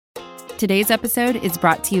Today's episode is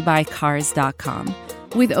brought to you by Cars.com.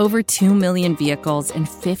 With over 2 million vehicles and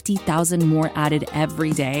 50,000 more added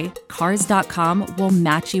every day, Cars.com will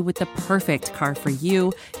match you with the perfect car for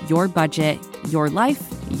you, your budget, your life,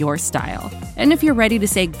 your style. And if you're ready to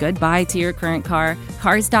say goodbye to your current car,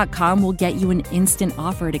 Cars.com will get you an instant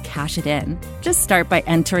offer to cash it in. Just start by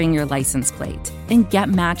entering your license plate and get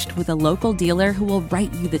matched with a local dealer who will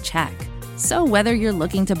write you the check. So whether you're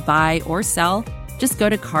looking to buy or sell, just go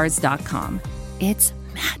to Cars.com. It's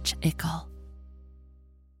magical.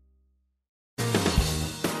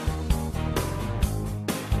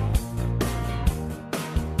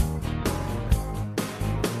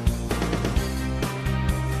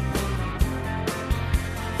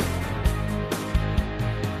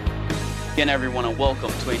 Again, everyone, and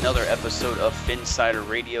welcome to another episode of Phinsider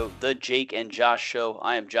Radio, the Jake and Josh Show.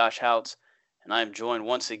 I am Josh Houts, and I am joined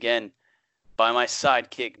once again by my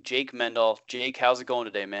sidekick, Jake Mendel. Jake, how's it going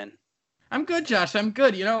today, man? I'm good, Josh. I'm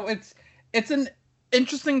good. You know, it's an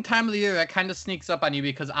interesting time of the year that kind of sneaks up on you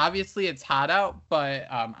because obviously it's hot out, but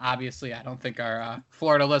obviously I don't think our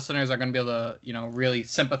Florida listeners are going to be able to, really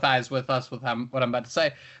sympathize with us with what I'm about to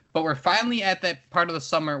say. But we're finally at that part of the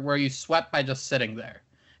summer where you sweat by just sitting there.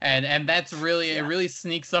 And that's really, It really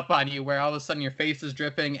sneaks up on you where all of a sudden your face is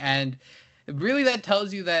dripping, and really that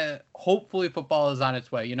tells you that hopefully football is on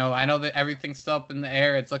its way. I know that everything's still up in the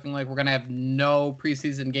air. It's looking like we're going to have no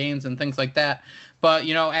preseason games and things like that. But,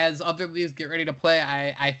 as other leagues get ready to play,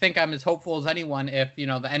 I think I'm as hopeful as anyone. If, the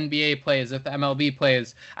NBA plays, if the MLB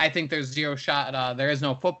plays, I think there's zero shot. There is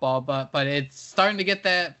no football, but it's starting to get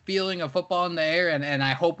that feeling of football in the air, and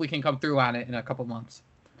I hope we can come through on it in a couple months.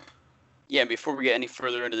 Yeah, before we get any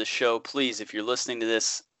further into the show, please, if you're listening to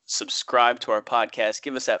this, subscribe to our podcast.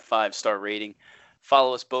 Give us that 5-star rating.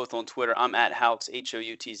 Follow us both on Twitter. I'm at Houtz,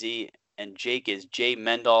 Houtz, and Jake is J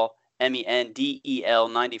Mendel, Mendel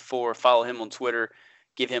 94. Follow him on Twitter.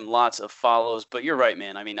 Give him lots of follows. But you're right,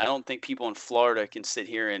 man. I mean, I don't think people in Florida can sit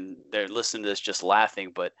here and they're listening to this just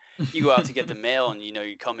laughing. But you go out to get the mail and,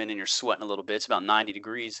 you come in and you're sweating a little bit. It's about 90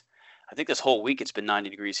 degrees. I think this whole week it's been 90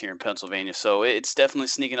 degrees here in Pennsylvania, so it's definitely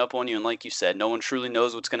sneaking up on you. And like you said, no one truly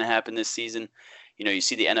knows what's going to happen this season. You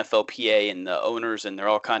see the NFLPA and the owners, and they're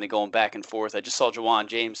all kind of going back and forth. I just saw Jawan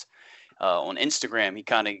James on Instagram. He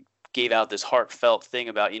kind of gave out this heartfelt thing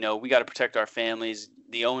about, we got to protect our families.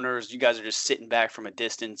 The owners, you guys are just sitting back from a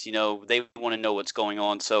distance. They want to know what's going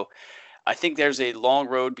on. So I think there's a long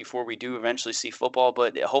road before we do eventually see football,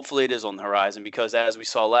 but hopefully it is on the horizon because as we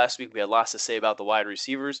saw last week, we had lots to say about the wide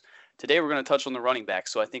receivers. Today we're going to touch on the running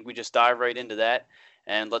backs, so I think we just dive right into that,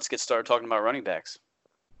 and let's get started talking about running backs.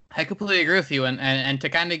 I completely agree with you, and to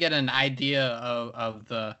kind of get an idea of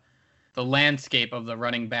the landscape of the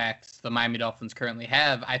running backs the Miami Dolphins currently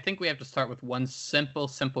have, I think we have to start with one simple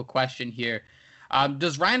question here.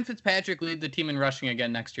 Does Ryan Fitzpatrick lead the team in rushing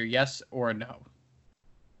again next year, yes or no?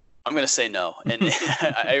 I'm going to say no, and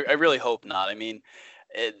I really hope not. I mean,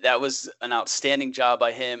 that was an outstanding job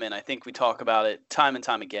by him, and I think we talk about it time and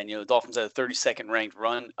time again. The Dolphins had a 32nd ranked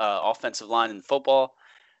offensive line in football.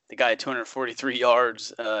 The guy had 243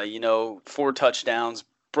 yards, 4 touchdowns,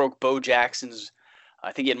 broke Bo Jackson's.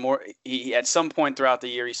 I think he had more. He at some point throughout the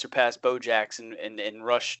year he surpassed Bo Jackson in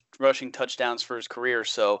rushing touchdowns for his career.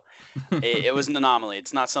 So it was an anomaly.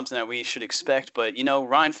 It's not something that we should expect, but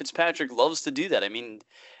Ryan Fitzpatrick loves to do that. I mean.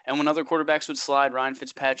 And when other quarterbacks would slide, Ryan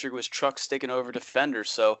Fitzpatrick was truck sticking over defenders.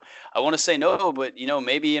 So I want to say no, but,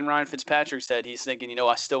 maybe in Ryan Fitzpatrick's head, he's thinking,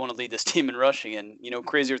 I still want to lead this team in rushing. And,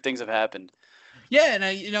 crazier things have happened. Yeah,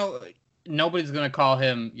 and, nobody's going to call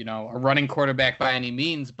him, a running quarterback by any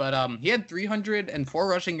means. But he had 304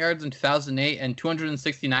 rushing yards in 2008 and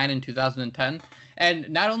 269 in 2010. And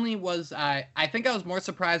not only was I think I was more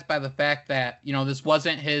surprised by the fact that, this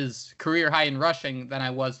wasn't his career high in rushing than I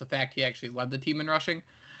was the fact he actually led the team in rushing.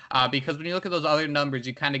 Because when you look at those other numbers,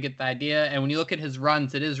 you kind of get the idea. And when you look at his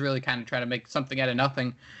runs, it is really kind of trying to make something out of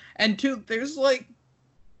nothing. And two, there's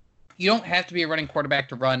you don't have to be a running quarterback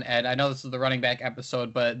to run, Ed. I know this is the running back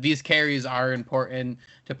episode, but these carries are important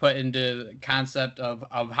to put into the concept of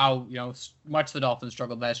how, much the Dolphins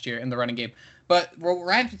struggled last year in the running game. But what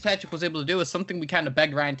Ryan Fitzpatrick was able to do is something we kind of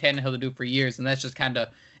begged Ryan Tannehill to do for years, and that's just kind of,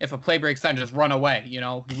 if a play breaks down, just run away.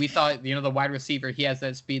 We thought, the wide receiver, he has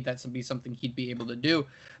that speed, that would be something he'd be able to do.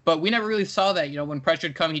 But we never really saw that. When pressure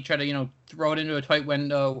would come, he'd try to, throw it into a tight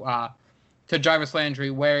window to Jarvis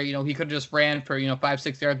Landry, where, he could have just ran for,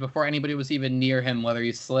 5-6 yards before anybody was even near him, whether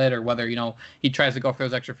he slid or whether, he tries to go for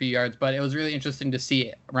those extra few yards. But it was really interesting to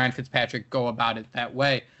see Ryan Fitzpatrick go about it that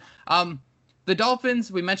way. The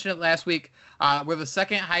Dolphins, we mentioned it last week, were the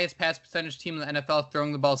second highest pass percentage team in the NFL,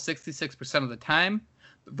 throwing the ball 66% of the time.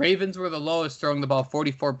 Ravens were the lowest, throwing the ball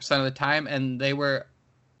 44% of the time, and they were.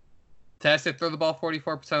 Did I say throw the ball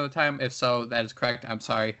 44% of the time? If so, that is correct. I'm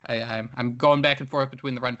sorry. I'm going back and forth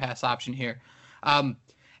between the run-pass option here. And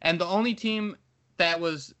the only team that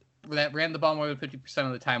ran the ball more than 50%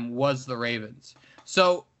 of the time was the Ravens.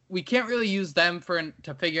 So we can't really use them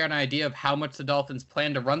to figure out an idea of how much the Dolphins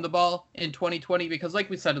plan to run the ball in 2020 because, like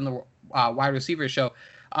we said in the wide receiver show,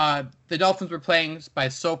 the Dolphins were playing by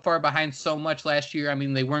so far behind so much last year. I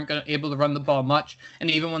mean, they weren't able to run the ball much.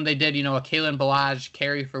 And even when they did, a Kalen Ballage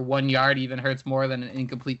carry for 1 yard even hurts more than an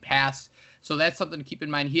incomplete pass. So that's something to keep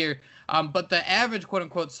in mind here. But the average,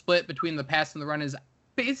 quote-unquote, split between the pass and the run is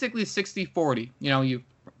basically 60-40. You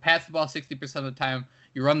pass the ball 60% of the time,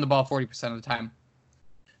 you run the ball 40% of the time.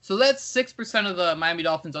 So that's 6% of the Miami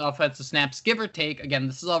Dolphins offensive snaps, give or take. Again,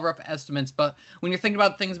 this is all rough estimates, but when you're thinking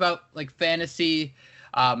about things about like fantasy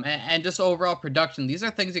and just overall production, these are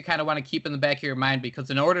things you kind of want to keep in the back of your mind because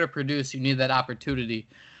in order to produce, you need that opportunity.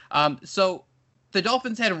 So the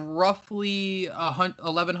Dolphins had roughly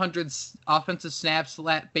 1,100 offensive snaps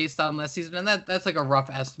based on last season, and that's like a rough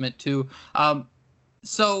estimate too.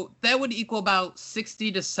 So that would equal about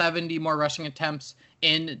 60 to 70 more rushing attempts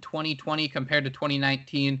in 2020 compared to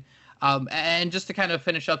 2019. And just to kind of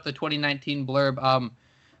finish up the 2019 blurb,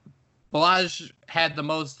 Ballage had the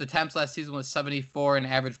most attempts last season with 74 and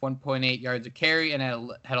averaged 1.8 yards a carry and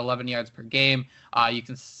had 11 yards per game. You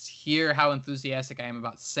can hear how enthusiastic I am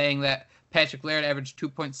about saying that. Patrick Laird averaged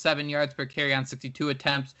 2.7 yards per carry on 62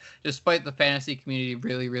 attempts, despite the fantasy community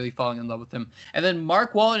really, really falling in love with him. And then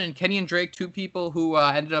Mark Walton and Kenyon Drake, two people who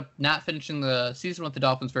ended up not finishing the season with the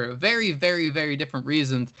Dolphins for very, very, very different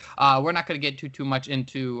reasons. We're not going to get too much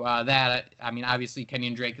into that. I mean, obviously,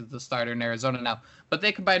 Kenyon Drake is the starter in Arizona now, but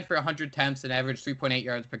they combined for 100 attempts and averaged 3.8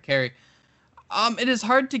 yards per carry. It is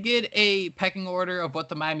hard to get a pecking order of what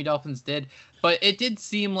the Miami Dolphins did, but it did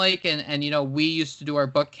seem like, and we used to do our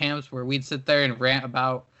book camps where we'd sit there and rant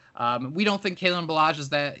about, we don't think Kalen Ballage is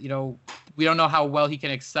that, we don't know how well he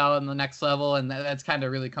can excel in the next level, and that's kind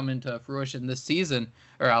of really come into fruition this season,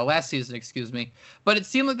 or last season, excuse me. But it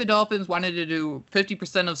seemed like the Dolphins wanted to do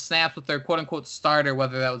 50% of snaps with their quote-unquote starter,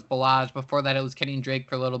 whether that was Ballage. Before that, it was Kenyon Drake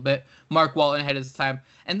for a little bit. Mark Walton had his time.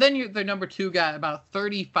 And then their number two got about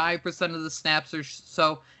 35% of the snaps or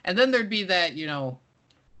so. And then there'd be that,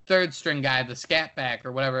 third string guy, the scat back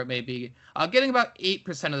or whatever it may be, getting about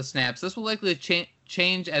 8% of the snaps. This will likely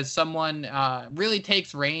change as someone really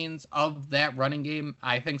takes reins of that running game.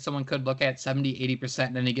 I think someone could look at 70-80%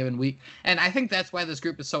 in any given week. And I think that's why this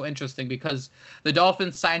group is so interesting, because the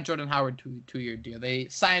Dolphins signed Jordan Howard to a 2-year deal. They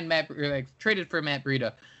signed traded for Matt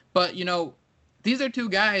Breida. But, these are two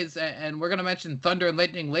guys, and we're going to mention Thunder and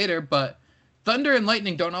Lightning later, but Thunder and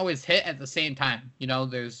Lightning don't always hit at the same time.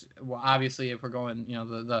 Obviously, if we're going,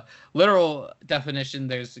 the literal definition,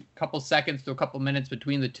 there's a couple seconds to a couple minutes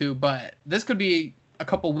between the two, but this could be a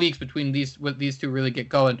couple weeks between these two really get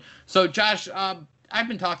going. So, Josh, I've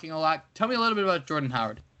been talking a lot. Tell me a little bit about Jordan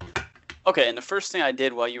Howard. Okay, and the first thing I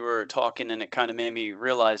did while you were talking, and it kind of made me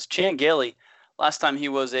realize, Chan Gailey, last time he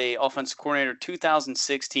was a offensive coordinator,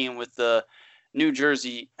 2016 with the New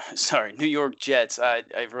York Jets. I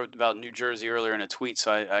wrote about New Jersey earlier in a tweet,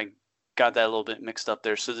 so I got that a little bit mixed up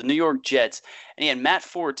there. So the New York Jets, and he had Matt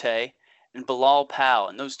Forte and Bilal Powell,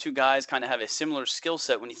 and those two guys kind of have a similar skill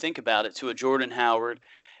set when you think about it to a Jordan Howard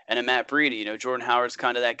and a Matt Breida. Jordan Howard's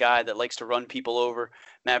kind of that guy that likes to run people over.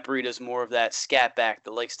 Matt Breida's more of that scat back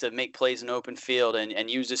that likes to make plays in open field and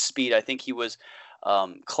use his speed. I think he was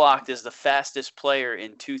clocked as the fastest player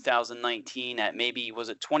in 2019 at maybe, was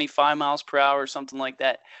it 25 miles per hour or something like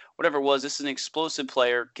that? Whatever it was, this is an explosive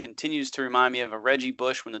player. Continues to remind me of a Reggie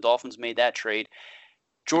Bush when the Dolphins made that trade.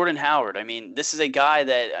 Jordan Howard, this is a guy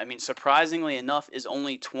that, surprisingly enough, is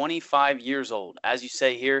only 25 years old. As you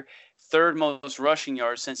say here, third most rushing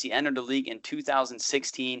yards since he entered the league in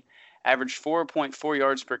 2016. Averaged 4.4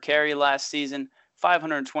 yards per carry last season,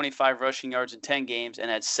 525 rushing yards in 10 games,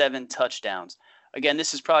 and had 7 touchdowns. Again,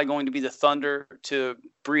 this is probably going to be the Thunder to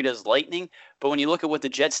Breida's Lightning. But when you look at what the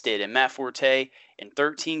Jets did, and Matt Forte in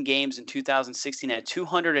 13 games in 2016 had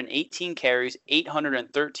 218 carries,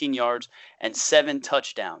 813 yards, and 7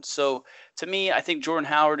 touchdowns. So to me, I think Jordan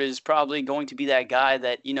Howard is probably going to be that guy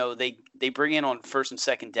that, they bring in on first and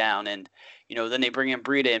second down, and, then they bring in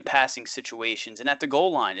Breida in passing situations. And at the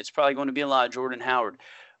goal line, it's probably going to be a lot of Jordan Howard.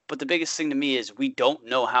 But the biggest thing to me is we don't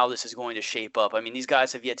know how this is going to shape up. These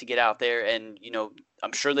guys have yet to get out there, and,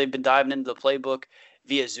 I'm sure they've been diving into the playbook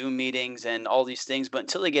via Zoom meetings and all these things. But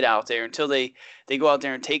until they get out there, until they go out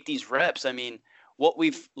there and take these reps, what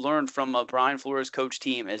we've learned from a Brian Flores coach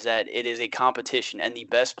team is that it is a competition and the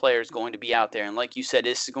best player is going to be out there. And like you said,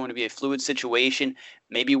 this is going to be a fluid situation.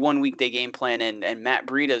 Maybe 1 week they game plan and Matt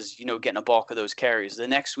Breida's, getting a bulk of those carries. The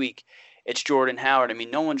next week it's Jordan Howard. I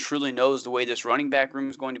mean, no one truly knows the way this running back room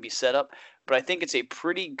is going to be set up, but I think it's a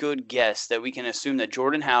pretty good guess that we can assume that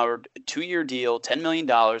Jordan Howard, 2-year deal, $10 million,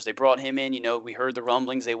 they brought him in. We heard the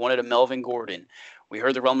rumblings. They wanted a Melvin Gordon. We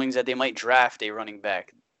heard the rumblings that they might draft a running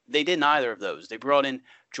back. They did neither of those. They brought in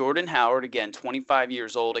Jordan Howard, again, 25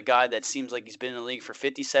 years old, a guy that seems like he's been in the league for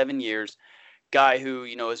 57 years, guy who,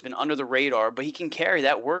 has been under the radar, but he can carry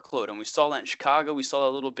that workload. And we saw that in Chicago. We saw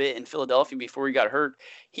that a little bit in Philadelphia before he got hurt.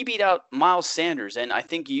 He beat out Miles Sanders. And I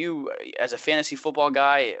think you, as a fantasy football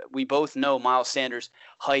guy, we both know Miles Sanders'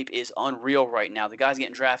 hype is unreal right now. The guy's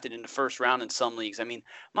getting drafted in the first round in some leagues. I mean,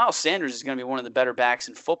 Miles Sanders is going to be one of the better backs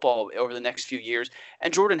in football over the next few years.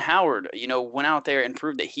 And Jordan Howard, went out there and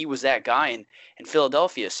proved that he was that guy in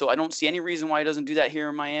Philadelphia. So I don't see any reason why he doesn't do that here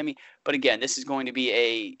in Miami. But again, this is going to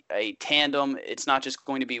be a tandem. It's not just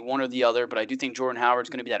going to be one or the other, but I do think Jordan Howard's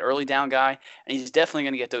going to be that early down guy, and he's definitely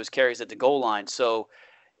going to get those carries at the goal line. So,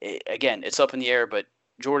 again, it's up in the air, but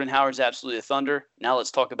Jordan Howard's absolutely a thunder. Now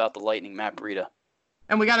let's talk about the Lightning, Matt Breida.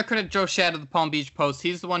 And we got to credit Joe Shad of the Palm Beach Post.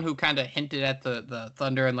 He's the one who kind of hinted at the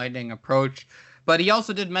Thunder and Lightning approach. But he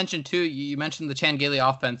also did mention, too, you mentioned the Chan Gailey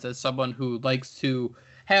offense as someone who likes to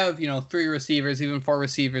have, 3 receivers, even 4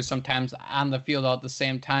 receivers sometimes on the field all at the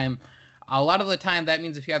same time. A lot of the time, that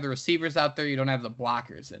means if you have the receivers out there, you don't have the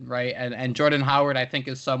blockers in, right? And Jordan Howard, I think,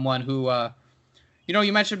 is someone who,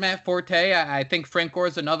 you mentioned Matt Forte. I think Frank Gore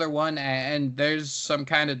is another one, and there's some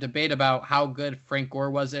kind of debate about how good Frank Gore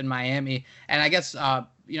was in Miami. And I guess,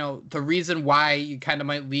 the reason why you kind of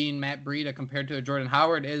might lean Matt Breida compared to Jordan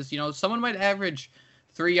Howard is, someone might average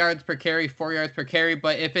 3 yards per carry, 4 yards per carry,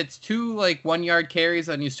 but if it's 2 1-yard carries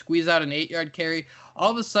and you squeeze out an 8-yard carry,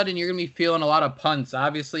 all of a sudden you're going to be feeling a lot of punts.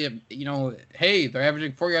 Obviously, hey, they're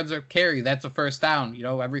averaging 4 yards per carry, that's a first down.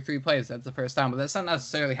 Every 3 plays, that's a first down. But that's not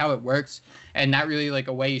necessarily how it works, and not really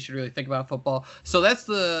a way you should really think about football. So that's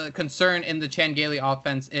the concern in the Chan Gailey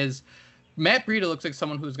offense is Matt Breida looks like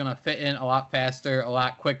someone who's going to fit in a lot faster, a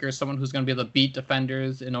lot quicker, someone who's going to be able to beat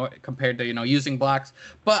defenders compared to, using blocks.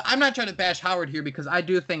 But I'm not trying to bash Howard here because I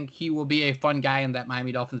do think he will be a fun guy in that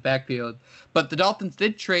Miami Dolphins backfield. But the Dolphins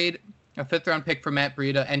did trade a 5th-round pick for Matt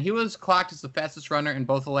Breida, and he was clocked as the fastest runner in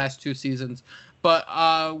both the last 2 seasons. But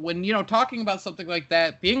when, talking about something like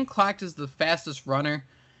that, being clocked as the fastest runner,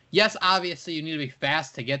 yes, obviously you need to be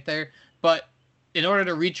fast to get there, but in order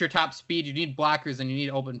to reach your top speed, you need blockers and you need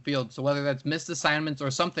open field. So whether that's missed assignments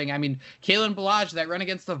or something, I mean, Kalen Ballage, that run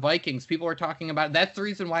against the Vikings, people were talking about, that's the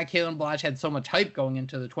reason why Kalen Ballage had so much hype going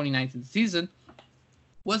into the 2019 season,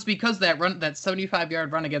 was because that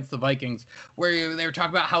 75-yard run against the Vikings, where they were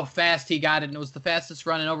talking about how fast he got it, and it was the fastest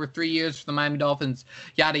run in over 3 years for the Miami Dolphins,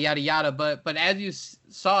 yada, yada, yada. But as you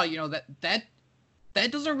saw, that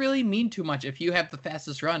doesn't really mean too much if you have the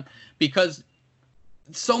fastest run, because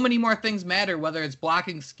so many more things matter, whether it's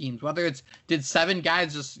blocking schemes, whether it's did 7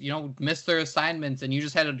 guys just, miss their assignments and you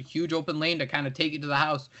just had a huge open lane to kind of take it to the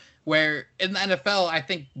house, where in the NFL, I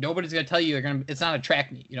think nobody's going to tell you it's not a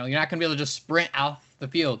track meet. You're not going to be able to just sprint off the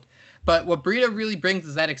field. But what Breida really brings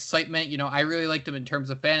is that excitement. I really liked him in terms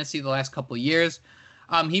of fantasy the last couple of years.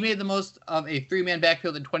 He made the most of a 3-man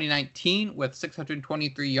backfield in 2019 with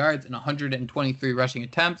 623 yards and 123 rushing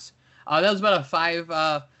attempts. That was about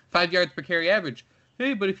a 5 yards per carry average.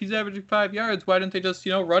 Hey, but if he's averaging 5 yards, why don't they just,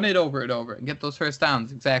 run it over and over and get those first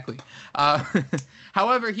downs? Exactly.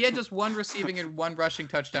 However, he had just 1 receiving and 1 rushing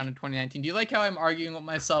touchdown in 2019. Do you like how I'm arguing with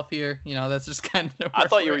myself here? That's just kind of. I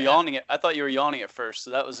thought you were yawning at first, so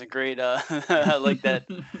that was a great. I like that.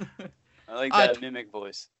 I like that mimic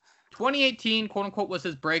voice. 2018, quote unquote, was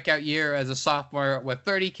his breakout year as a sophomore with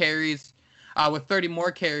 30 carries. With 30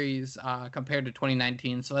 more carries compared to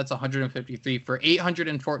 2019, so that's 153 for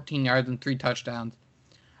 814 yards and 3 touchdowns.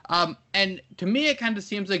 And to me, it kind of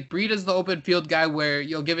seems like Breida's the open field guy where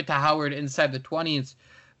you'll give it to Howard inside the 20s.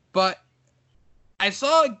 But I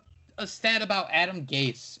saw a stat about Adam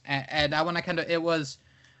Gase, and I want to kind of, it was...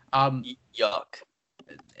 Yuck.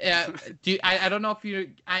 I don't know if you...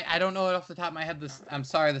 I don't know it off the top of my head. I'm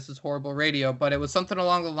sorry, this is horrible radio, but it was something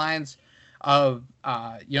along the lines of,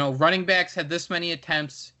 running backs had this many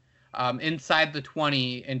attempts inside the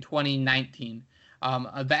 20 in 2019.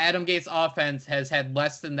 The Adam Gase offense has had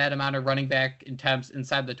less than that amount of running back attempts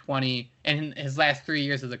inside the 20 in his last 3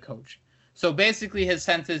 years as a coach. So basically his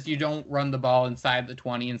sense is you don't run the ball inside the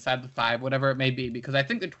 20, inside the 5, whatever it may be, because I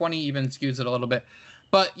think the 20 even skews it a little bit.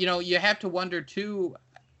 But, you have to wonder, too,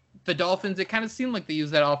 the Dolphins, it kind of seemed like they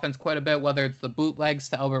use that offense quite a bit, whether it's the bootlegs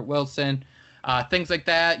to Albert Wilson, things like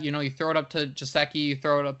that. You throw it up to Gesicki, you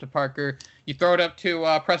throw it up to Parker, you throw it up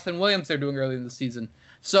to Preston Williams. They're doing early in the season.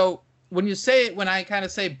 So when I kind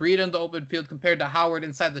of say Breida in the open field compared to Howard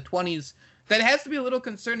inside the 20s, that has to be a little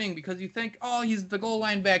concerning because you think, oh, he's the goal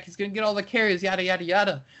line back, he's going to get all the carries, yada, yada,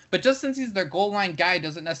 yada. But just since he's their goal line guy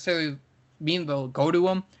doesn't necessarily mean they'll go to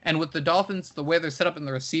him. And with the Dolphins, the way they're set up in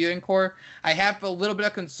the receiving core, I have a little bit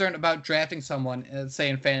of concern about drafting someone, say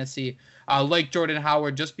in fantasy, like Jordan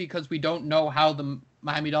Howard, just because we don't know how the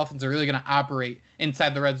Miami Dolphins are really going to operate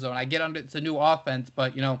inside the red zone. I get under it's a new offense,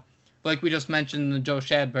 but, like we just mentioned in the Joe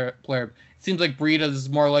Shad blurb, it seems like Breida is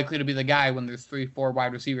more likely to be the guy when there's 3-4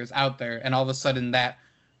 wide receivers out there, and all of a sudden that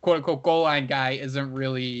quote-unquote goal line guy isn't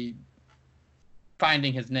really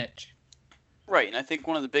finding his niche. Right, and I think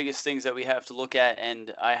one of the biggest things that we have to look at,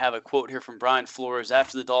 and I have a quote here from Brian Flores,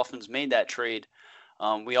 after the Dolphins made that trade,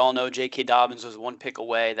 we all know J.K. Dobbins was one pick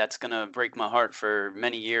away. That's going to break my heart for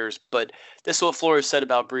many years, but this is what Flores said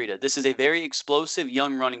about Breida. This is a very explosive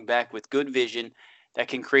young running back with good vision that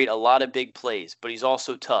can create a lot of big plays, but he's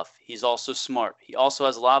also tough. He's also smart. He also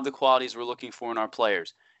has a lot of the qualities we're looking for in our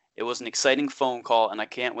players. It was an exciting phone call, and I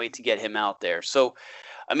can't wait to get him out there. So,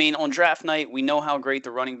 on draft night, we know how great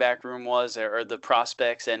the running back room was, or the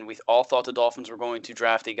prospects, and we all thought the Dolphins were going to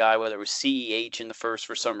draft a guy, whether it was CEH in the first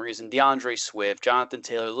for some reason, DeAndre Swift, Jonathan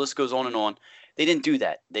Taylor, the list goes on and on. They didn't do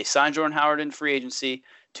that. They signed Jordan Howard in free agency,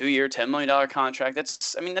 2-year, $10 million contract.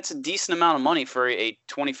 That's a decent amount of money for a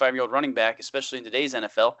 25-year-old running back, especially in today's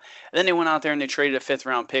NFL. And then they went out there and they traded a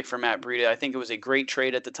 5th-round pick for Matt Breida. I think it was a great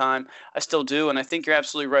trade at the time. I still do, and I think you're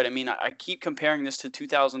absolutely right. I keep comparing this to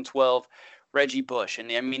 2012 Reggie Bush. And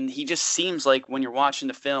he just seems like when you're watching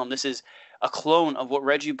the film, this is a clone of what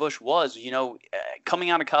Reggie Bush was. Coming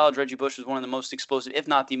out of college, Reggie Bush was one of the most explosive, if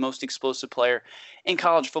not the most explosive player in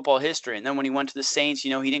college football history. And then when he went to the Saints, he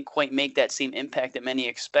didn't quite make that same impact that many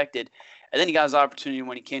expected. And then he got his opportunity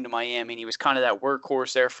when he came to Miami, and he was kind of that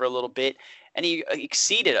workhorse there for a little bit. And he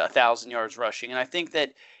exceeded 1,000 yards rushing. And I think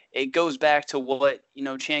that it goes back to what,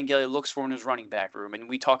 Chan Gailey looks for in his running back room. And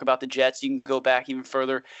we talk about the Jets. You can go back even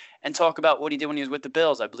further and talk about what he did when he was with the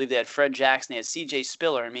Bills. I believe they had Fred Jackson. They had C.J.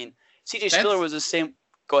 Spiller. C.J. Spiller was the same.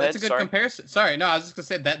 Go ahead. That's a good comparison. Sorry, no, I was just going to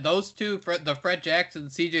say that those two, the Fred Jackson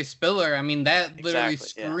and C.J. Spiller, that literally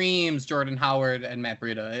screams Jordan Howard and Matt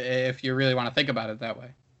Breida, if you really want to think about it that way.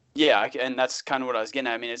 Yeah, and that's kind of what I was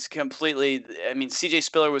getting at. It's completely – C.J.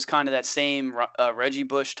 Spiller was kind of that same Reggie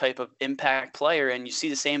Bush type of impact player, and you see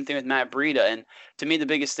the same thing with Matt Breida. And to me, the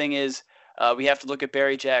biggest thing is we have to look at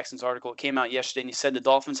Barry Jackson's article. It came out yesterday, and he said the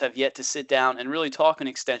Dolphins have yet to sit down and really talk an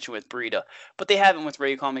extension with Breida. But they haven't with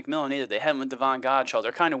Raekwon McMillan either. They haven't with Devon Godchaux.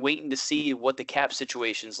 They're kind of waiting to see what the cap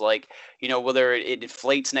situation's like, whether it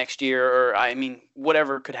inflates next year or,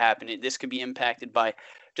 whatever could happen. This could be impacted by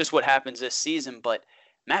just what happens this season, but –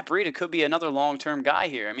 Matt Breida could be another long-term guy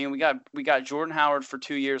here. We got Jordan Howard for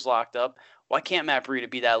 2 years locked up. Why can't Matt Breida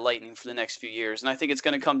be that lightning for the next few years? And I think it's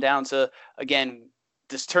going to come down to, again,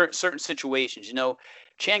 certain situations.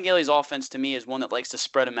 Chan Gailey's offense to me is one that likes to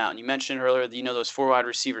spread them out. And you mentioned earlier, those 4 wide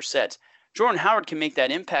receiver sets. Jordan Howard can make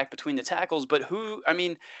that impact between the tackles, but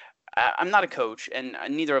I'm not a coach, and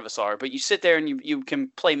neither of us are, but you sit there and you can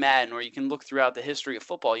play Madden, or you can look throughout the history of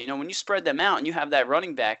football. When you spread them out and you have that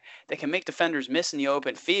running back that can make defenders miss in the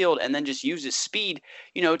open field and then just use his speed,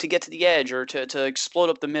 to get to the edge or to explode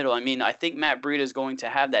up the middle. I think Matt Breida is going to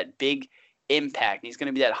have that big impact. He's going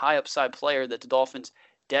to be that high upside player that the Dolphins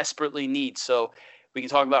desperately need. So we can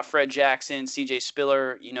talk about Fred Jackson, C.J.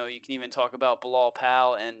 Spiller. You can even talk about Bilal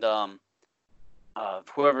Powell and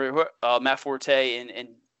Matt Forte and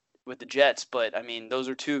with the Jets, but those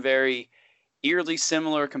are two very eerily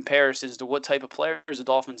similar comparisons to what type of players the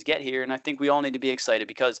Dolphins get here, and I think we all need to be excited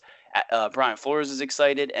because Brian Flores is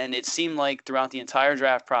excited, and it seemed like throughout the entire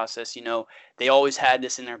draft process, they always had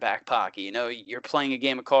this in their back pocket. You're playing a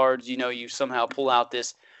game of cards, you somehow pull out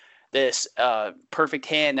this perfect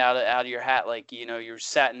hand out of your hat, like you're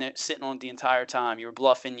sitting on it the entire time. You were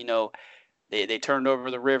bluffing, They turned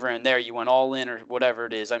over the river, and there you went all in or whatever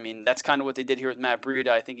it is. That's kind of what they did here with Matt Breida.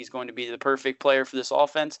 I think he's going to be the perfect player for this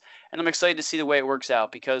offense, and I'm excited to see the way it works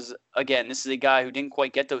out because, again, this is a guy who didn't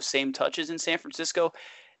quite get those same touches in San Francisco.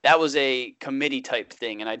 That was a committee-type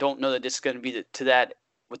thing, and I don't know that this is going to be to that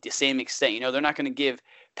with the same extent. They're not going to give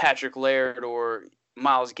Patrick Laird or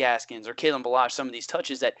Myles Gaskins or Kalen Ballage some of these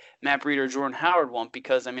touches that Matt Breida or Jordan Howard want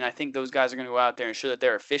because, I think those guys are going to go out there and show that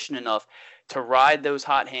they're efficient enough to ride those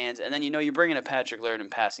hot hands. And then, you bring in a Patrick Laird in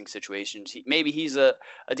passing situations. Maybe he's a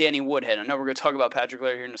Danny Woodhead. I know we're going to talk about Patrick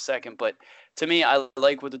Laird here in a second, but to me, I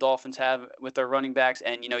like what the Dolphins have with their running backs.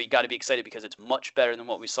 And, you got to be excited because it's much better than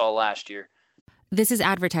what we saw last year. This is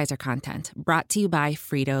advertiser content brought to you by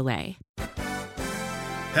Frito-Lay.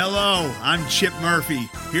 Hello, I'm Chip Murphy,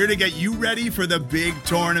 here to get you ready for the big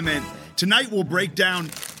tournament. Tonight we'll break down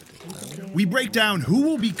who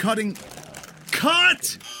will be cutting...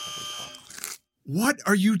 Cut! What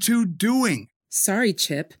are you two doing? Sorry,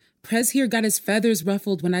 Chip. Prez here got his feathers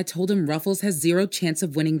ruffled when I told him Ruffles has zero chance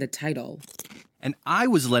of winning the title. And I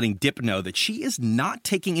was letting Dip know that she is not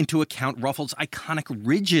taking into account Ruffles' iconic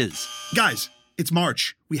ridges. Guys, it's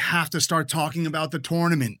March. We have to start talking about the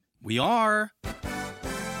tournament. We are.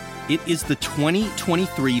 It is the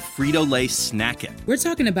 2023 Frito-Lay Snack It. We're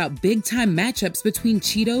talking about big-time matchups between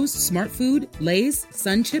Cheetos, Smart Food, Lay's,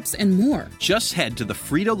 Sun Chips, and more. Just head to the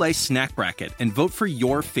Frito-Lay Snack Bracket and vote for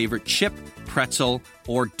your favorite chip, pretzel,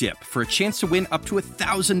 or dip for a chance to win up to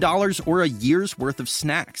 $1,000 or a year's worth of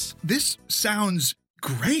snacks. This sounds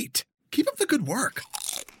great. Keep up the good work.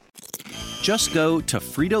 Just go to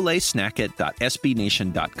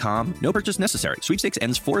fritolaysnackit.sbnation.com. No purchase necessary. Sweepstakes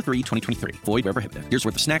ends 4/3/2023. Void where prohibited. Here's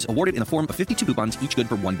worth of snacks awarded in the form of 52 coupons, each good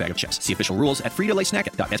for one bag of chips. See official rules at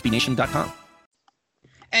fritolaysnackit.sbnation.com.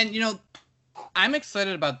 And, I'm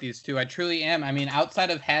excited about these two. I truly am. I mean, outside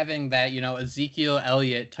of having that, Ezekiel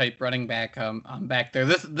Elliott type running back back there,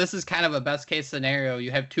 this is kind of a best case scenario. You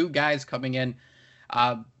have two guys coming in,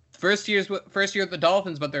 first year with the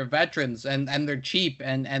Dolphins, but they're veterans and they're cheap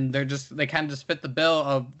and they kind of just fit the bill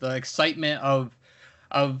of the excitement of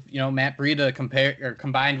Matt Breida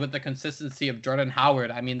combined with the consistency of Jordan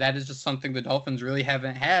Howard. I mean, that is just something the Dolphins really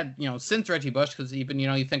haven't had since Reggie Bush, because even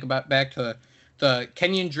you think about back to the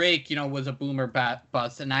Kenyon Drake was a boomer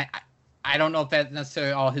bust, and I don't know if that's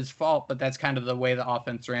necessarily all his fault, but that's kind of the way the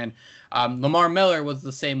offense ran. Lamar Miller was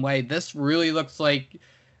the same way. This really looks like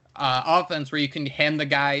offense where you can hand the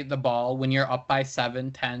guy the ball when you're up by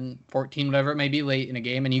 7, 10, 14, whatever it may be late in a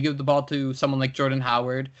game, and you give the ball to someone like Jordan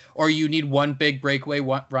Howard, or you need one big breakaway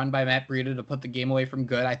run by Matt Breida to put the game away from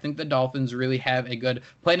good. I think the Dolphins really have a good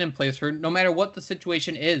plan in place for no matter what the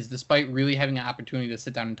situation is, despite really having an opportunity to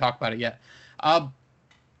sit down and talk about it yet. I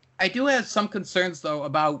do have some concerns, though,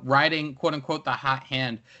 about riding, quote-unquote, the hot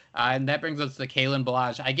hand, and that brings us to Kalen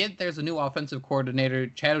Ballage. I get there's a new offensive coordinator.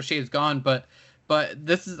 Chad O'Shea is gone, but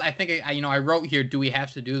this is, I think, I wrote here, do we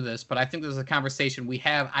have to do this? But I think there's a conversation we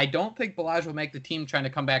have. I don't think Ballage will make the team trying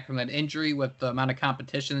to come back from that injury with the amount of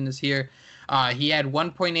competition this year. He had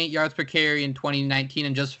 1.8 yards per carry in 2019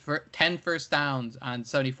 and just 10 first downs on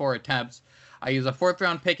 74 attempts. He was a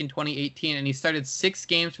fourth-round pick in 2018, and he started 6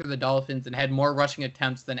 games for the Dolphins and had more rushing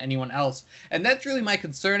attempts than anyone else. And that's really my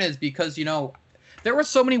concern, is because, there were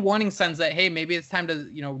so many warning signs that, hey, maybe it's time to,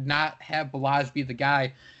 not have Ballage be the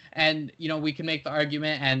guy. And, we can make the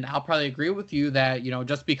argument, and I'll probably agree with you that,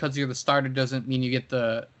 just because you're the starter doesn't mean you get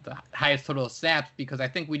the highest total of snaps, because I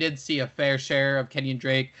think we did see a fair share of Kenyon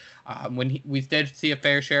Drake. We did see a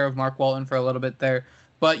fair share of Mark Walton for a little bit there.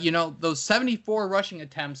 But, those 74 rushing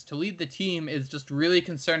attempts to lead the team is just really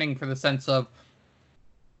concerning, for the sense of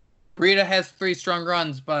Breida has 3 strong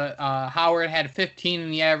runs, but Howard had 15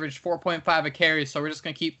 and he averaged 4.5 a carry. So we're just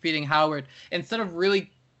going to keep feeding Howard instead of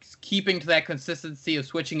really keeping to that consistency of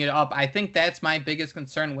switching it up. I think that's my biggest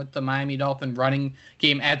concern with the Miami Dolphin running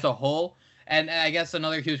game as a whole. And I guess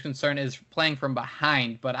another huge concern is playing from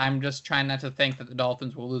behind, but I'm just trying not to think that the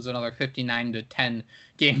Dolphins will lose another 59-10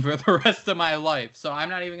 game for the rest of my life. So I'm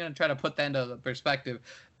not even going to try to put that into perspective.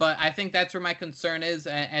 But I think that's where my concern is,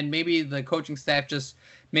 and maybe the coaching staff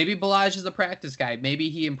maybe Ballage is a practice guy. Maybe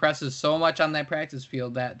he impresses so much on that practice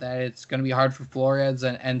field that it's going to be hard for Flores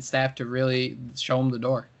and staff to really show him the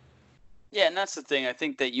door. Yeah, and that's the thing. I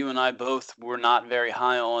think that you and I both were not very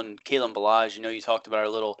high on Kalen Ballage. You talked about our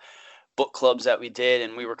little book clubs that we did,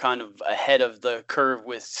 and we were kind of ahead of the curve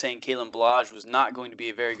with saying Kalen Ballage was not going to be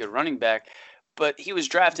a very good running back. But he was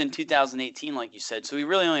drafted in 2018, like you said, so he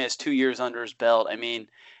really only has 2 years under his belt. I mean,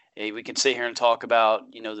 we can sit here and talk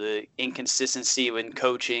about, the inconsistency in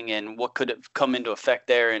coaching and what could have come into effect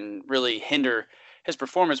there and really hinder his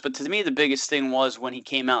performance. But to me, the biggest thing was when he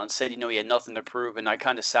came out and said, he had nothing to prove, and I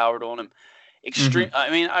kind of soured on him.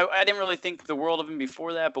 I mean, I didn't really think the world of him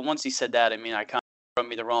before that, but once he said that, I mean, I kind of rubbed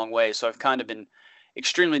me the wrong way. So I've kind of been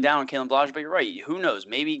extremely down on Kalen Ballage. But you're right. Who knows?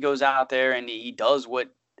 Maybe he goes out there and he does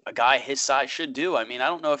what a guy his size should do. I mean, I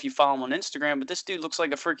don't know if you follow him on Instagram, but this dude looks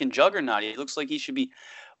like a freaking juggernaut. He looks like he should be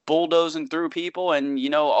bulldozing through people. And,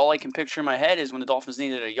 all I can picture in my head is when the Dolphins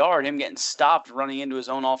needed a yard, him getting stopped running into his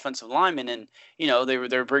own offensive lineman. And, they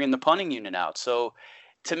were bringing the punting unit out. So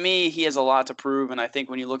to me, he has a lot to prove. And I think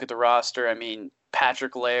when you look at the roster, I mean,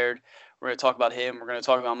 Patrick Laird, We're going to talk about him. We're going to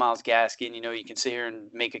talk about Myles Gaskin. You know, you can sit here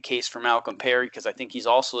and make a case for Malcolm Perry because I think he's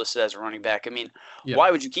also listed as a running back. I mean,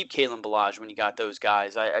 why would you keep Kalen Ballage when you got those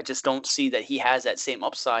guys? I just don't see that he has that same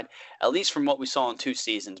upside, at least from what we saw in 2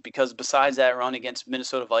 seasons, because besides that run against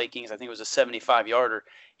Minnesota Vikings, I think it was a 75-yarder,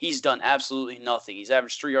 he's done absolutely nothing. He's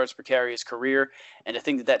averaged 3 yards per carry his career, and to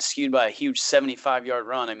think that that's skewed by a huge 75-yard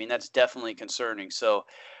run, I mean, that's definitely concerning. So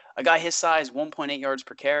a guy his size, 1.8 yards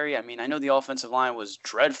per carry. I mean, I know the offensive line was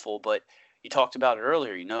dreadful, but you talked about it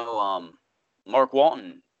earlier. You know, Mark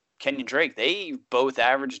Walton, Kenyon Drake, they both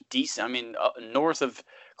averaged decent. I mean, north of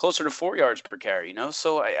closer to 4 yards per carry, you know.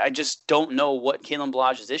 So I just don't know what Kalen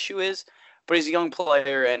Ballage's issue is, but he's a young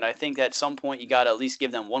player, and I think at some point you got to at least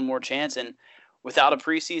give them one more chance. And without a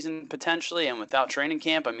preseason potentially and without training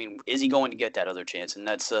camp, I mean, is he going to get that other chance? And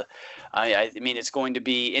that's I mean, it's going to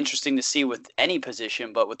be interesting to see with any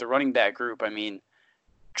position, but with the running back group, I mean,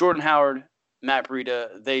 Jordan Howard, Matt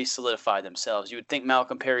Breida, they solidify themselves. You would think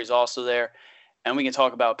Malcolm Perry's also there, and we can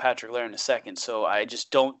talk about Patrick Laird in a second. So I just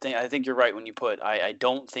don't think – I think you're right when you put I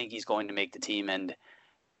don't think he's going to make the team and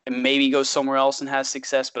maybe go somewhere else and has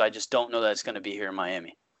success, but I just don't know that it's going to be here in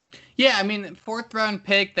Miami. Yeah, I mean, 4th-round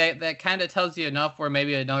pick, that kind of tells you enough where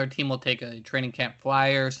maybe another team will take a training camp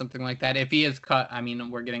flyer or something like that. If he is cut, I mean,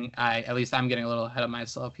 at least I'm getting a little ahead of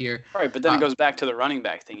myself here. Right, but then it goes back to the running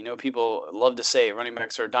back thing. You know, people love to say running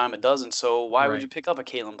backs are a dime a dozen, so why would you pick up a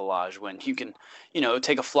Kalen Ballage when you can, you know,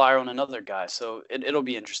 take a flyer on another guy? So it'll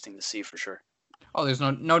be interesting to see for sure. Oh, there's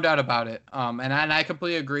no doubt about it. And I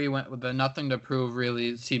completely agree. With the nothing to prove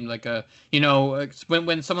really seemed like a, you know,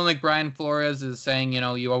 when someone like Brian Flores is saying, you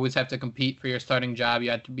know, you always have to compete for your starting job.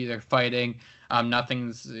 You have to be there fighting.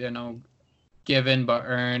 Nothing's, you know, given but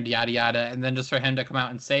earned, yada, yada. And then just for him to come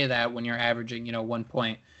out and say that when you're averaging, you know,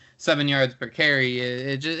 1.7 yards per carry,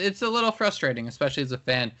 it's a little frustrating, especially as a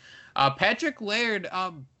fan. Patrick Laird,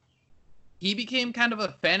 he became kind of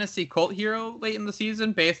a fantasy cult hero late in the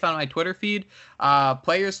season based on my Twitter feed.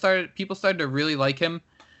 People started to really like him.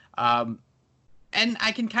 And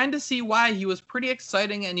I can kind of see why. He was pretty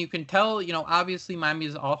exciting, and you can tell, you know, obviously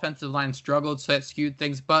Miami's offensive line struggled, so that skewed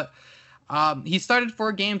things. But he started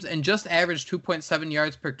 4 games and just averaged 2.7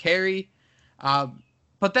 yards per carry.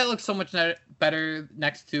 But that looks so much better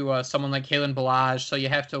next to someone like Kalen Ballage. So you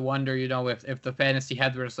have to wonder, you know, if the fantasy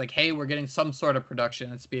heads were just like, hey, we're getting some sort of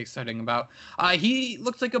production to be exciting about. He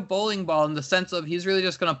looks like a bowling ball in the sense of he's really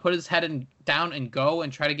just going to put his head down and go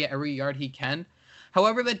and try to get every yard he can.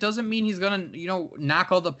 However, that doesn't mean he's going to, you know,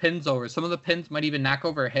 knock all the pins over. Some of the pins might even knock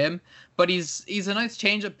over him. But he's a nice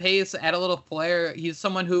change of pace, add a little flair. He's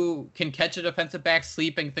someone who can catch a defensive back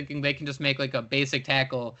sleeping, thinking they can just make like a basic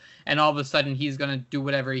tackle, and all of a sudden he's going to do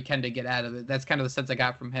whatever he can to get out of it. That's kind of the sense I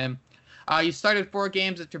got from him. He started 4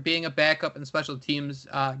 games after being a backup and special teams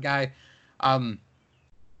guy.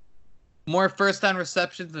 More first down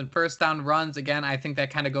receptions and first down runs. Again, I think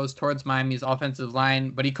that kind of goes towards Miami's offensive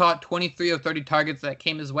line. But he caught 23 of 30 targets that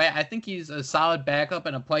came his way. I think he's a solid backup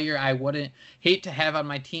and a player I wouldn't hate to have on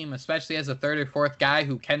my team, especially as a 3rd or 4th guy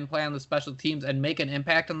who can play on the special teams and make an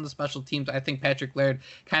impact on the special teams. I think Patrick Laird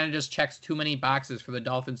kind of just checks too many boxes for the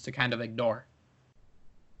Dolphins to kind of ignore.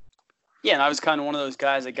 Yeah, and I was kind of one of those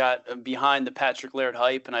guys that got behind the Patrick Laird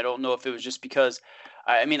hype, and I don't know if it was just because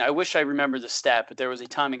I mean, I wish I remembered the stat, but there was a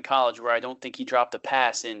time in college where I don't think he dropped a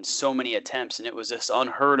pass in so many attempts, and it was this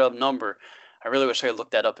unheard of number. I really wish I had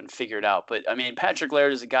looked that up and figured out. But, I mean, Patrick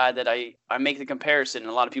Laird is a guy that I make the comparison, and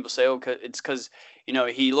a lot of people say, oh, it's because, you know,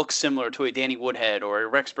 he looks similar to a Danny Woodhead or a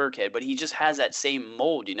Rex Burkhead, but he just has that same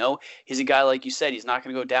mold, you know. He's a guy, like you said, he's not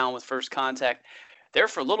going to go down with first contact. There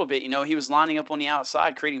for a little bit, you know, he was lining up on the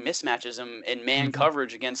outside, creating mismatches in man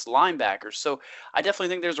coverage against linebackers. So I definitely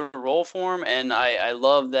think there's a role for him, and I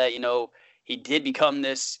love that, you know, he did become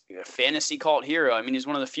this fantasy cult hero. I mean, he's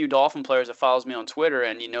one of the few Dolphin players that follows me on Twitter,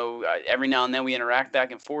 and, you know, every now and then we interact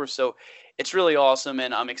back and forth. So it's really awesome,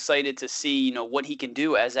 and I'm excited to see, you know, what he can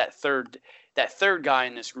do as that third guy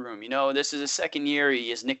in this room. You know, this is his 2nd year.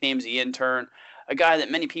 His nickname's the intern, a guy that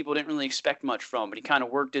many people didn't really expect much from, but he kind of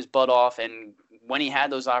worked his butt off, and when he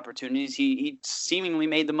had those opportunities, he seemingly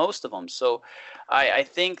made the most of them. So I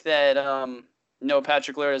think that, you know,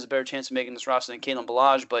 Patrick Laird has a better chance of making this roster than Kalen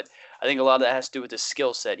Ballage, but I think a lot of that has to do with his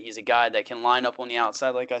skill set. He's a guy that can line up on the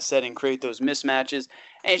outside, like I said, and create those mismatches.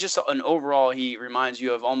 And it's just an overall, he reminds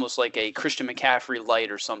you of almost like a Christian McCaffrey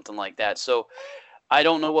light or something like that. So I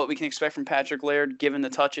don't know what we can expect from Patrick Laird given the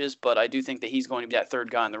touches, but I do think that he's going to be that 3rd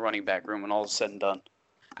guy in the running back room when all is said and done.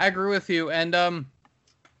 I agree with you. And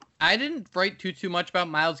I didn't write too much about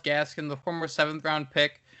Myles Gaskin, the former 7th round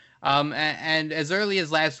pick. And as early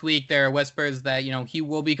as last week, there are whispers that, he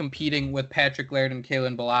will be competing with Patrick Laird and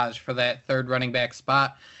Kalen Ballage for that third running back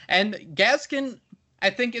spot. And Gaskin, I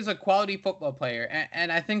think, is a quality football player.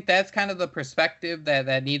 And I think that's kind of the perspective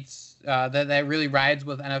that needs, that really rides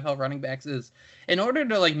with NFL running backs is in order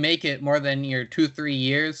to make it more than your 2-3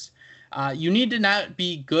 years, you need to not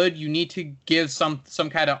be good. You need to give some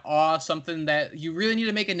kind of awe, something that you really need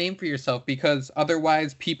to make a name for yourself, because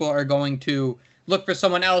otherwise people are going to look for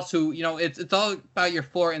someone else who, it's all about your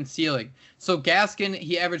floor and ceiling. So Gaskin,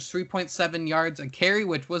 he averaged 3.7 yards a carry,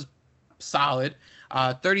 which was solid.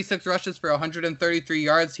 36 rushes for 133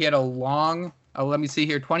 yards. He had a long,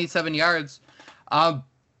 27 yards.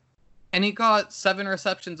 And he got 7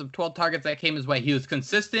 receptions of 12 targets that came his way. He was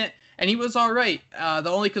consistent, and he was all right. The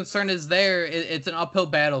only concern is it's an uphill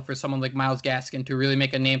battle for someone like Myles Gaskin to really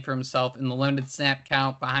make a name for himself in the limited snap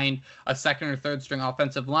count behind a second or third string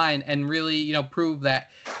offensive line and really, prove that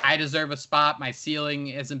I deserve a spot. My ceiling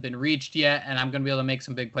hasn't been reached yet, and I'm going to be able to make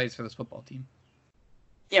some big plays for this football team.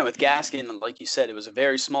 Yeah, with Gaskin, like you said, it was a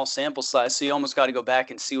very small sample size, so you almost got to go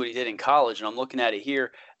back and see what he did in college. And I'm looking at it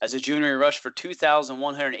here. As a junior, he rushed for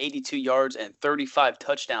 2,182 yards and 35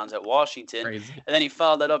 touchdowns at Washington. Crazy. And then he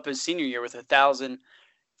followed that up his senior year with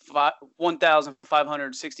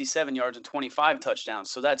 1,567 yards and 25 touchdowns.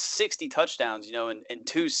 So that's 60 touchdowns, in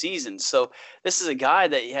 2 seasons. So this is a guy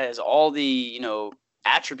that has all the,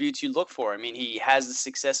 attributes you look for. I mean, he has the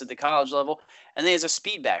success at the college level, and then he has a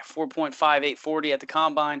speed back, 4.58 40 at the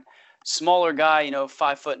combine. Smaller guy,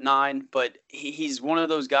 5'9", but he's one of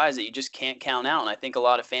those guys that you just can't count out. And I think a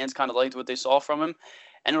lot of fans kind of liked what they saw from him,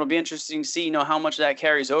 and it'll be interesting to see, how much that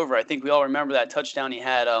carries over. I think we all remember that touchdown he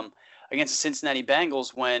had against the Cincinnati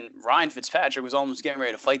Bengals when Ryan Fitzpatrick was almost getting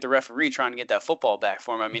ready to fight the referee trying to get that football back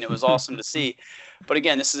for him. I mean, it was awesome to see. But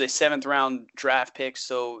again, this is a 7th-round draft pick,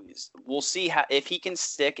 so we'll see if he can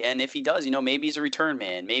stick. And if he does, maybe he's a return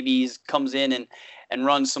man. Maybe he comes in and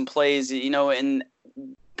runs some plays, in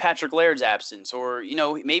Patrick Laird's absence. Or,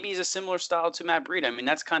 maybe he's a similar style to Matt Breida. I mean,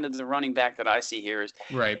 that's kind of the running back that I see here is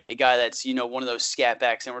right. A guy that's, one of those scat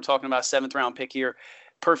backs. And we're talking about a 7th-round pick here.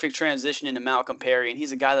 Perfect transition into Malcolm Perry, and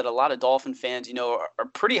he's a guy that a lot of Dolphin fans, are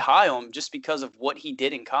pretty high on just because of what he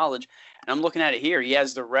did in college. And I'm looking at it here. He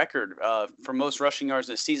has the record for most rushing yards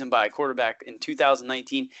this season by a quarterback in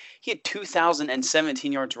 2019. He had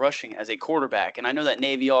 2,017 yards rushing as a quarterback. And I know that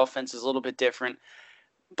Navy offense is a little bit different,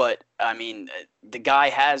 but, I mean, the guy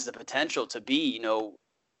has the potential to be,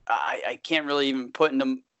 I can't really even put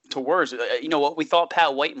into words, what we thought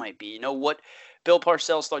Pat White might be, what Bill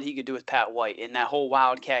Parcells thought he could do with Pat White in that whole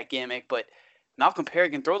Wildcat gimmick, but Malcolm Perry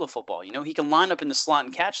can throw the football. He can line up in the slot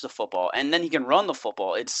and catch the football, and then he can run the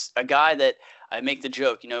football. It's a guy that I make the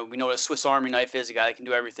joke, we know what a Swiss Army knife is, a guy that can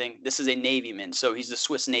do everything. This is a Navy man, so he's the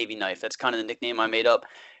Swiss Navy knife. That's kind of the nickname I made up.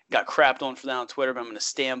 Got crapped on for that on Twitter, but I'm going to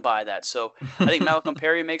stand by that. So I think Malcolm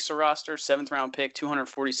Perry makes the roster, 7th-round pick,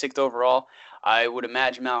 246th overall. I would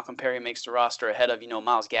imagine Malcolm Perry makes the roster ahead of,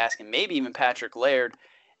 Myles Gaskin, maybe even Patrick Laird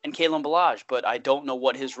and Kalen Ballage, but I don't know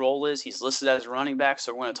what his role is. He's listed as a running back,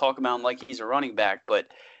 so we're going to talk about him like he's a running back, but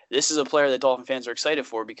this is a player that Dolphin fans are excited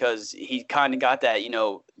for because he kind of got that,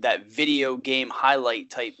 that video game highlight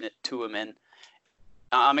type to him, and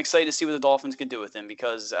I'm excited to see what the Dolphins could do with him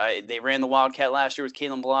because they ran the Wildcat last year with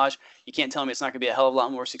Kalen Ballage. You can't tell me it's not going to be a hell of a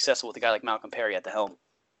lot more successful with a guy like Malcolm Perry at the helm.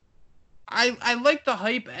 I like the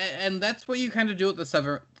hype, and that's what you kind of do with the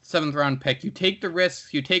 7th-round pick. You take the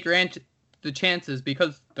risks, you take the chances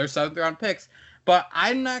because they're 7th-round picks. But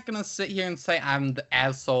I'm not going to sit here and say I'm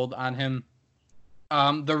as sold on him.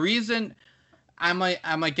 The reason I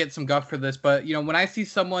might get some guff for this, but when I see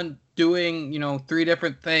someone doing 3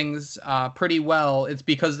 different things pretty well, it's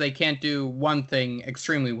because they can't do one thing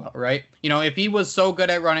extremely well, right? If he was so good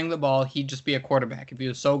at running the ball, he'd just be a quarterback. If he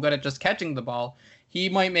was so good at just catching the ball, he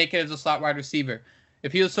might make it as a slot wide receiver.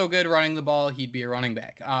 If he was so good running the ball, he'd be a running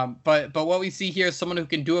back. But what we see here is someone who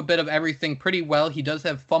can do a bit of everything pretty well. He does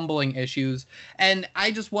have fumbling issues. And I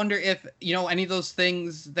just wonder if, any of those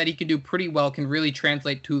things that he can do pretty well can really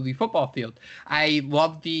translate to the football field. I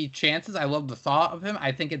love the chances. I love the thought of him.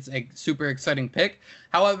 I think it's a super exciting pick.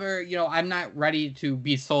 However, I'm not ready to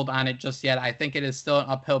be sold on it just yet. I think it is still an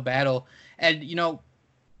uphill battle. And,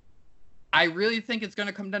 I really think it's going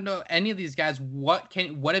to come down to any of these guys. What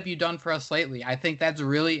have you done for us lately? I think that's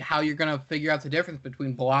really how you're going to figure out the difference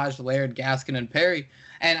between Ballage, Laird, Gaskin, and Perry.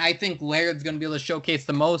 And I think Laird's going to be able to showcase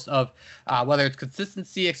the most of whether it's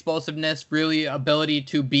consistency, explosiveness, really ability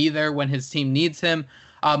to be there when his team needs him.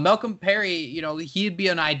 Malcolm Perry, he'd be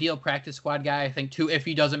an ideal practice squad guy, I think, too, if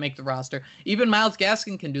he doesn't make the roster. Even Myles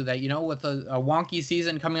Gaskin can do that, with a wonky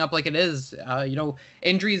season coming up like it is.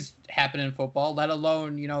 Injuries happen in football, let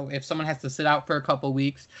alone, if someone has to sit out for a couple of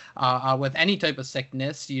weeks with any type of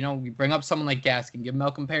sickness, we bring up someone like Gaskin, give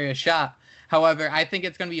Malcolm Perry a shot. However, I think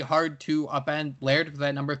it's going to be hard to upend Laird for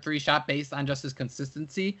that number 3 shot based on just his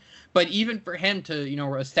consistency. But even for him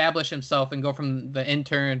to, establish himself and go from the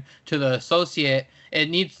intern to the associate, it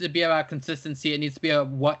needs to be about consistency. It needs to be about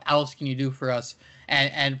what else can you do for us.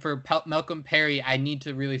 And for Malcolm Perry, I need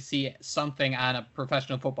to really see something on a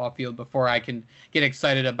professional football field before I can get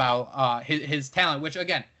excited about his talent, which,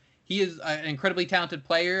 again, he is an incredibly talented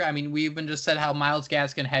player. I mean, we even just said how Myles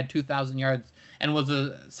Gaskin had 2,000 yards and was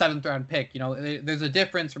a 7th-round pick. There's a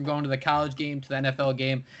difference from going to the college game to the NFL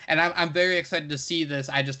game, and I'm very excited to see this.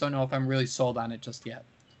 I just don't know if I'm really sold on it just yet.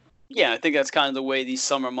 Yeah, I think that's kind of the way these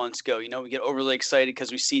summer months go. We get overly excited because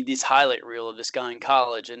we see this highlight reel of this guy in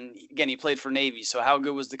college. And, again, he played for Navy, so how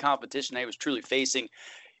good was the competition he was truly facing?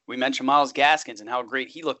 We mentioned Myles Gaskins and how great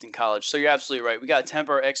he looked in college. So you're absolutely right. We got to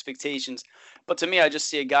temper our expectations. But to me, I just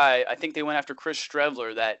see a guy, I think they went after Chris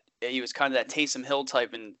Streveler, that he was kind of that Taysom Hill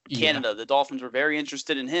type in Canada. Yeah. The Dolphins were very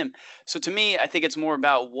interested in him. So to me, I think it's more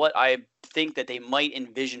about what I think that they might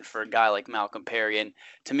envision for a guy like Malcolm Perry. And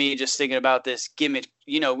to me, just thinking about this gimmick,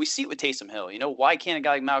 we see it with Taysom Hill. Why can't a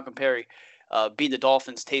guy like Malcolm Perry be the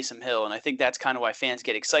Dolphins' Taysom Hill? And I think that's kind of why fans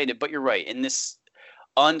get excited. But you're right. In this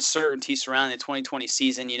uncertainty surrounding the 2020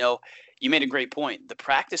 season, you made a great point. The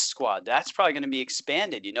practice squad, that's probably going to be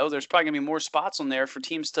expanded. There's probably going to be more spots on there for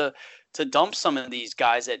teams to dump some of these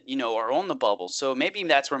guys that, are on the bubble. So maybe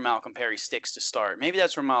that's where Malcolm Perry sticks to start. Maybe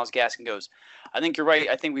that's where Myles Gaskin goes. I think you're right.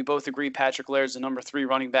 I think we both agree Patrick Laird's the number 3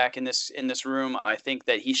 running back in this room. I think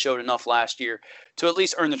that he showed enough last year to at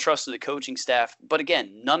least earn the trust of the coaching staff. But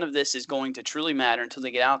again, none of this is going to truly matter until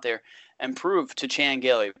they get out there and prove to Chan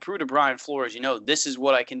Gailey, prove to Brian Flores, this is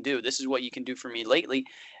what I can do. This is what you can do for me lately.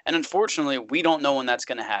 And unfortunately, we don't know when that's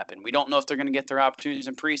going to happen. We don't know if they're going to get their opportunities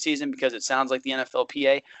in preseason because it sounds like the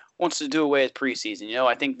NFLPA wants to do away with preseason.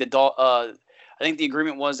 I think the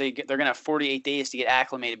agreement was they're going to have 48 days to get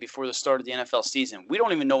acclimated before the start of the NFL season. We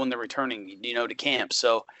don't even know when they're returning, to camp.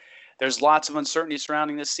 So there's lots of uncertainty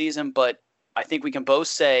surrounding this season, but I think we can both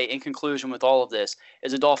say, in conclusion with all of this,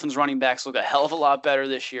 is the Dolphins running backs look a hell of a lot better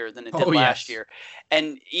this year than it did last year.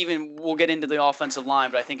 And even we'll get into the offensive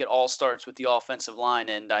line, but I think it all starts with the offensive line.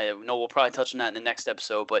 And I know we'll probably touch on that in the next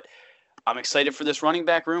episode, but I'm excited for this running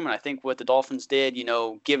back room, and I think what the Dolphins did,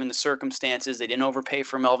 given the circumstances, they didn't overpay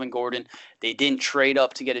for Melvin Gordon. They didn't trade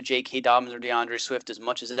up to get a J.K. Dobbins or DeAndre Swift, as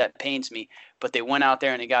much as that pains me. But they went out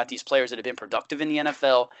there and they got these players that have been productive in the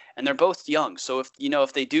NFL, and they're both young. So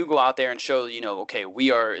if they do go out there and show, okay,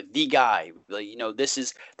 we are the guy, this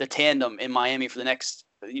is the tandem in Miami for the next,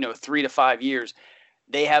 3 to 5 years,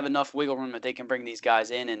 they have enough wiggle room that they can bring these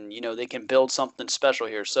guys in and, they can build something special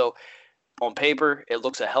here. So, on paper, it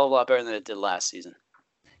looks a hell of a lot better than it did last season.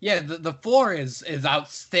 Yeah, the floor is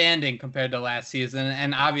outstanding compared to last season,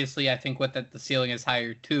 and obviously I think the ceiling is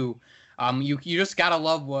higher too. You just gotta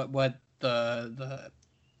love what the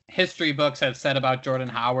history books have said about Jordan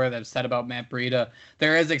Howard, have said about Matt Breida.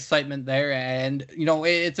 There is excitement there, and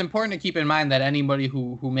it's important to keep in mind that anybody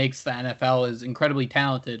who makes the NFL is incredibly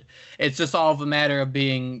talented. It's just all of a matter of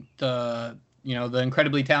being the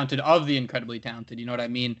incredibly talented of the incredibly talented, you know what I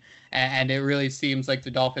mean? And it really seems like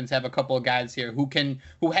the Dolphins have a couple of guys here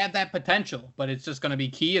who have that potential, but it's just going to be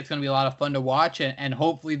key. It's going to be a lot of fun to watch, and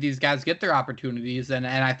hopefully these guys get their opportunities. And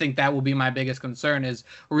I think that will be my biggest concern, is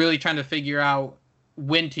really trying to figure out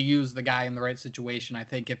when to use the guy in the right situation. I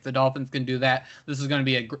think if the Dolphins can do that, this is going to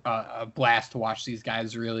be a blast to watch these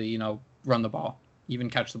guys really, run the ball, even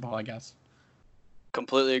catch the ball, I guess.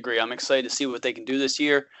 Completely agree. I'm excited to see what they can do this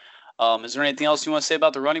year. Is there anything else you want to say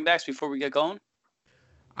about the running backs before we get going?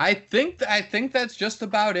 I think that's just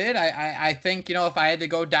about it. I think, if I had to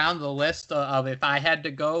go down the list of if I had to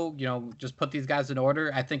go, just put these guys in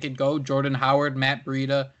order, I think it'd go Jordan Howard, Matt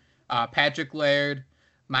Breida, Patrick Laird,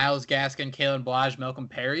 Myles Gaskin, Kalen Ballage, Malcolm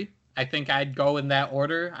Perry. I think I'd go in that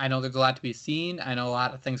order. I know there's a lot to be seen. I know a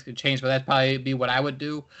lot of things could change, but that'd probably be what I would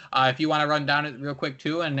do. If you want to run down it real quick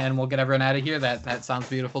too, and then we'll get everyone out of here, that sounds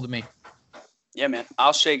beautiful to me. Yeah, man.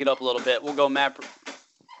 I'll shake it up a little bit. We'll go Matt.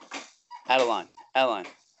 Adeline.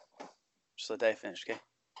 Just let that finish, okay?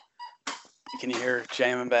 Can you hear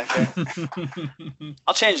jamming back there?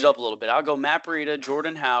 I'll change it up a little bit. I'll go Matt Breida,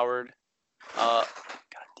 Jordan Howard. God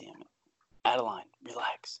damn it. Adeline,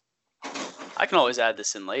 relax. I can always add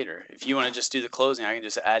this in later. If you want to just do the closing, I can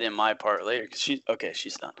just add in my part later. She's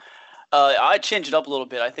done. I'd change it up a little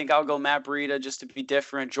bit. I think I'll go Matt Breida just to be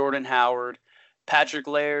different. Jordan Howard. Patrick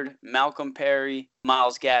Laird, Malcolm Perry,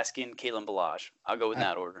 Myles Gaskin, Kalen Ballage. I'll go with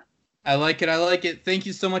that order. I like it. Thank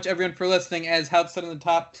you so much, everyone, for listening. As Haupt said on the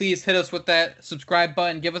top, please hit us with that subscribe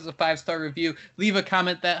button. Give us a 5-star review. Leave a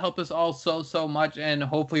comment. That helps us all so much. And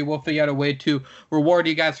hopefully we'll figure out a way to reward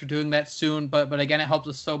you guys for doing that soon. But again, it helps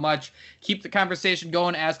us so much. Keep the conversation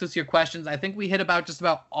going. Ask us your questions. I think we hit just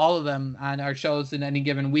about all of them on our shows in any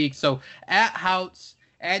given week. So at Hauts,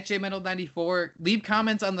 at JMetal94. Leave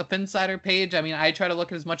comments on the Phinsider page. I mean, I try to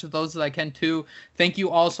look at as much of those as I can, too. Thank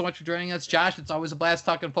you all so much for joining us. Josh, it's always a blast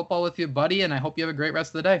talking football with you, buddy, and I hope you have a great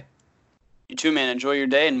rest of the day. You too, man. Enjoy your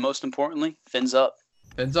day, and most importantly, fins up.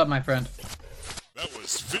 Fins up, my friend. That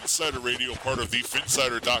was Phinsider Radio, part of the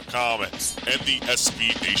Phinsider.com and the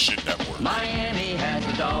SB Nation Network. Miami has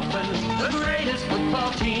the Dolphins, the greatest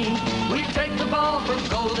football team. We take the ball from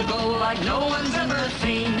goal to goal like no one's ever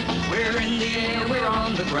seen. We're in the air, we're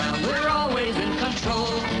on the ground, we're always in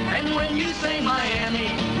control. And when you say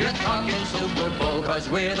Miami, you're talking Super Bowl, 'cause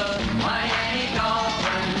we're the Miami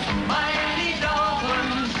Dolphins. Miami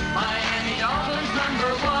Dolphins, Miami Dolphins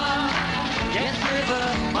 #1. Yes, we're the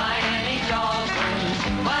Miami Dolphins.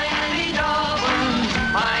 Miami Dolphins,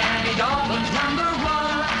 Miami Dolphins #1.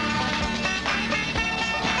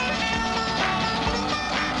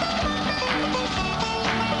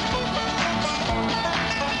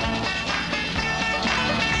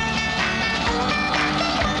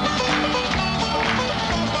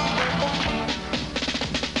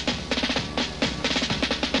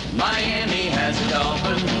 Miami has the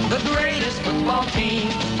Dolphins, the greatest football team.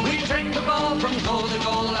 We take the ball from goal to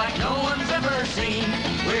goal like no one's ever seen.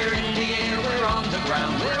 We're in the air, we're on the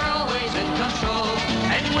ground, we're always in control.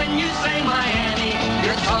 And when you say Miami,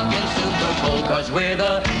 you're talking Super Bowl, 'cause we're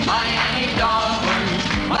the Miami Dolphins.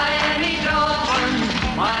 Miami Dolphins,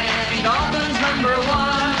 Miami Dolphins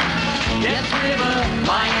 #1. Yes, we're the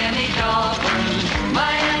Miami Dolphins.